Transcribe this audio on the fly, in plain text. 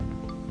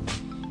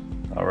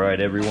All right,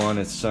 everyone,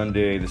 it's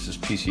Sunday. This is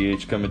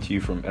PCH coming to you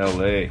from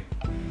LA.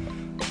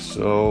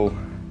 So,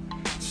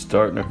 it's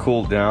starting to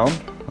cool down.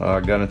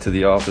 I got into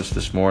the office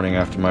this morning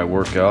after my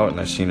workout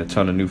and I've seen a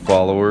ton of new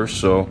followers.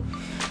 So,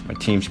 my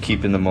team's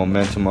keeping the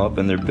momentum up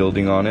and they're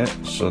building on it.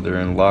 So,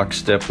 they're in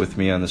lockstep with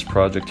me on this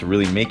project to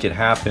really make it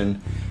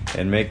happen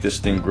and make this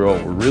thing grow.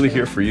 We're really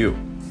here for you.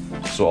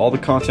 So, all the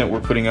content we're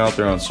putting out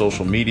there on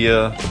social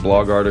media, the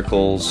blog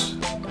articles,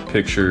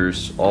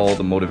 pictures, all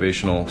the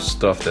motivational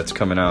stuff that's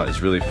coming out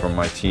is really from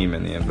my team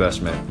and the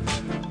investment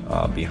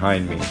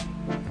behind me.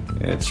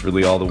 It's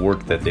really all the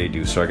work that they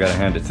do, so I gotta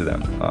hand it to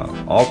them.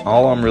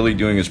 All I'm really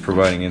doing is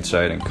providing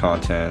insight and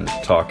content,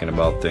 talking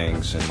about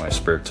things in my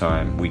spare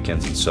time,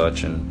 weekends and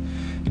such, and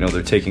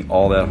they're taking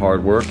all that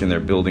hard work and they're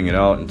building it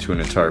out into an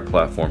entire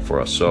platform for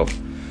us. So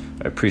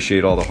I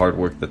appreciate all the hard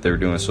work that they're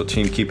doing. So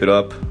team, keep it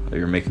up.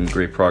 You're making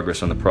great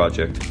progress on the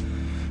project.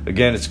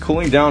 Again, it's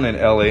cooling down in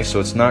LA, so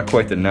it's not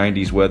quite the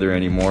 90s weather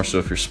anymore. So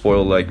if you're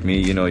spoiled like me,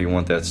 you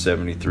want that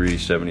 73,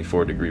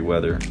 74 degree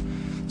weather.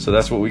 So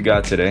that's what we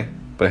got today.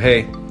 But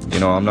hey,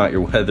 I'm not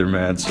your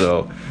weatherman,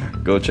 so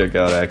go check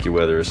out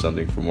AccuWeather or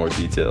something for more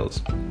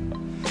details.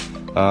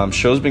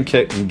 Show's been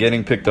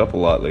getting picked up a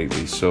lot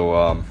lately.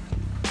 So,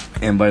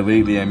 and by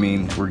lately, I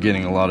mean we're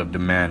getting a lot of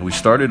demand. We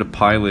started a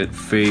pilot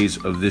phase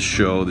of this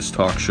show, this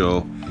talk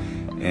show,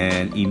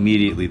 and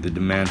immediately the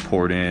demand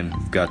poured in.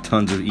 We've got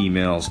tons of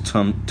emails,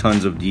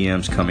 tons of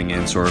DMs coming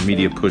in, so our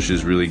media push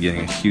is really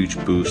getting a huge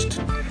boost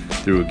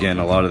through, again,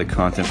 a lot of the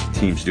content the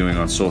team's doing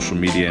on social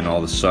media and all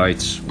the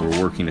sites.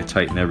 We're working to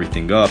tighten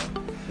everything up,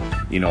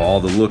 all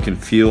the look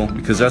and feel,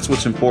 because that's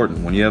what's important.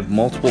 When you have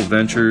multiple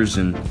ventures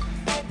and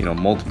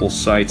multiple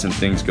sites and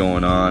things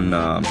going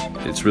on,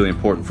 it's really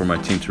important for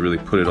my team to really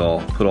put all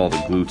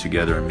the glue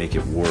together and make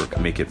it work,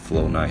 make it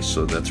flow nice.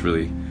 So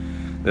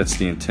that's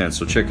the intent.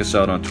 So check us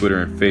out on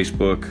Twitter and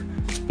Facebook.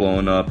 It's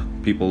blowing up.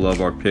 People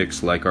love our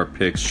picks, like our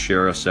picks,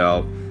 share us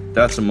out.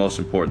 That's the most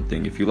important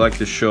thing. If you like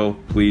this show,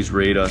 please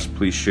rate us,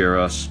 please share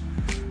us,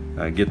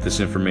 get this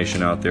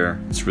information out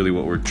there. It's really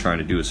what we're trying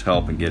to do, is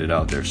help and get it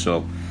out there.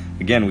 So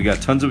again, we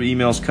got tons of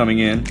emails coming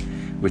in,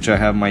 which I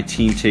have my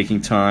team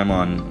taking time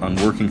on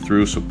working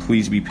through. So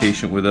please be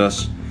patient with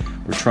us.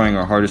 We're trying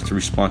our hardest to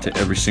respond to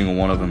every single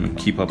one of them and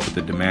keep up with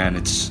the demand.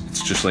 It's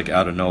just like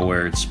out of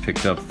nowhere. It's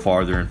picked up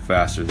farther and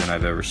faster than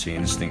I've ever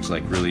seen. This thing's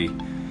like really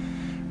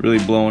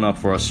blowing up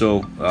for us.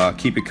 So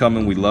keep it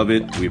coming. We love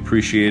it. We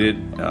appreciate it.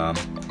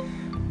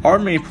 Our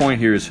main point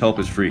here is help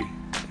is free.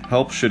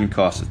 Help shouldn't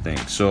cost a thing.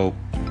 So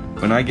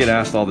when I get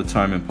asked all the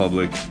time in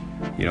public,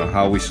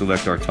 how we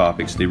select our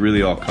topics, they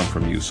really all come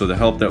from you. So the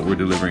help that we're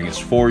delivering is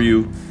for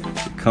you.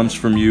 It comes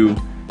from you.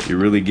 You're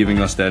really giving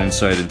us that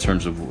insight in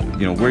terms of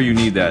where you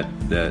need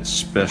that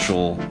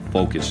special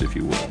focus, if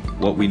you will,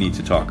 what we need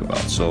to talk about.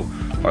 So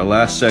our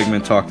last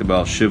segment talked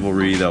about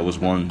chivalry. That was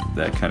one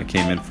that kind of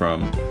came in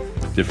from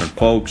different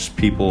folks,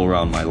 people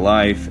around my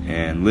life,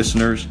 and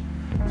listeners.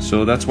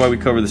 So that's why we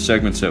cover the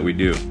segments that we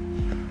do.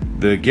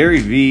 The Gary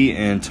Vee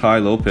and Tai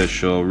Lopez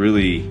show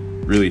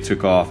really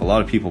took off. A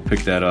lot of people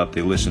picked that up.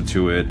 They listened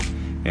to it,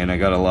 and I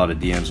got a lot of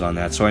DMs on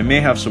that. So I may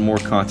have some more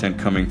content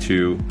coming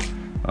to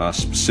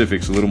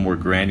specifics, a little more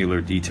granular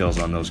details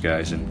on those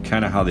guys and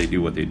kind of how they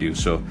do what they do.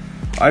 So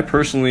I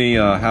personally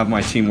have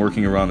my team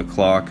working around the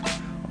clock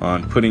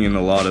on putting in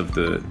a lot of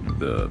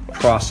the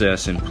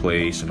process in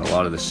place and a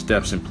lot of the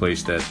steps in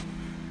place that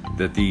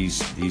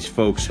these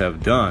folks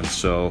have done.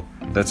 So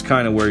that's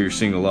kind of where you're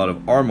seeing a lot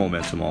of our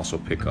momentum also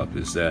pick up,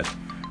 is that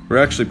we're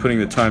actually putting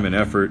the time and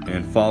effort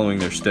and following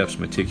their steps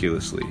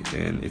meticulously.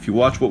 And if you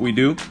watch what we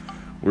do,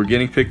 we're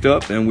getting picked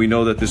up and we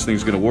know that this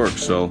thing's going to work.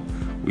 So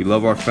we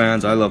love our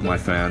fans. I love my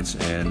fans,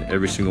 and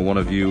every single one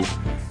of you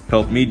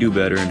help me do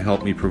better and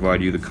help me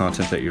provide you the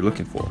content that you're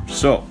looking for.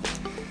 So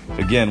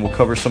again, we'll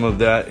cover some of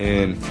that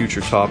in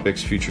future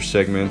topics, future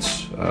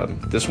segments.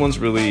 This one's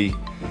really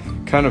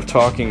kind of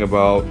talking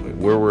about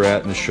where we're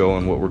at in the show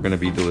and what we're going to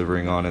be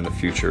delivering on in the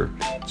future.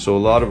 So a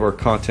lot of our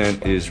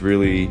content is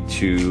really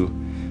to,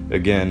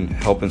 again,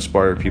 help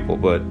inspire people.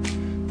 But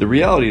the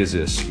reality is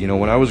this,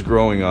 when I was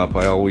growing up,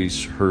 I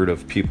always heard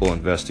of people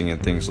investing in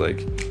things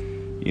like,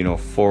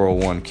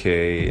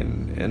 401k,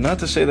 and not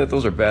to say that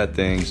those are bad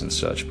things and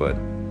such, but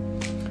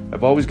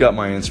I've always got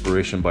my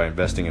inspiration by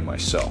investing in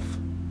myself,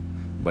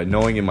 by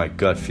knowing in my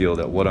gut feel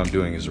that what I'm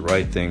doing is the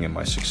right thing, and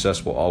my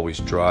success will always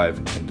drive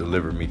and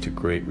deliver me to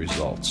great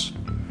results.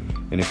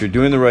 And if you're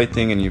doing the right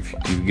thing and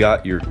you've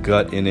got your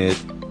gut in it,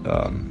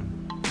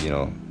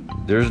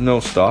 there's no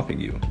stopping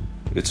you.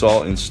 It's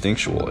all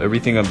instinctual.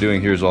 Everything I'm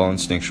doing here is all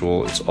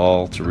instinctual. It's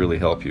all to really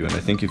help you. And I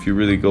think if you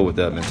really go with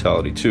that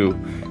mentality too,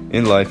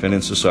 in life and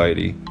in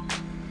society,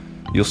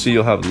 you'll see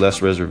you'll have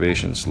less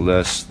reservations,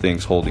 less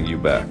things holding you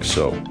back.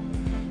 So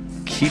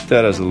keep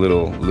that as a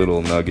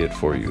little nugget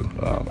for you.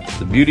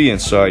 The beauty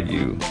inside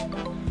you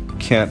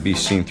can't be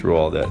seen through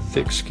all that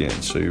thick skin.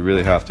 So you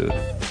really have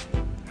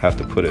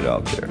to put it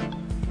out there.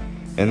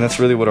 And that's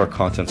really what our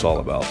content's all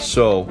about.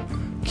 So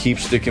keep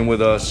sticking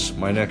with us.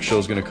 My next show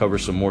is going to cover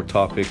some more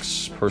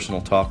topics,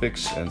 personal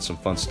topics, and some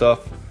fun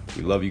stuff.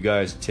 We love you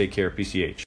guys. Take care. PCH.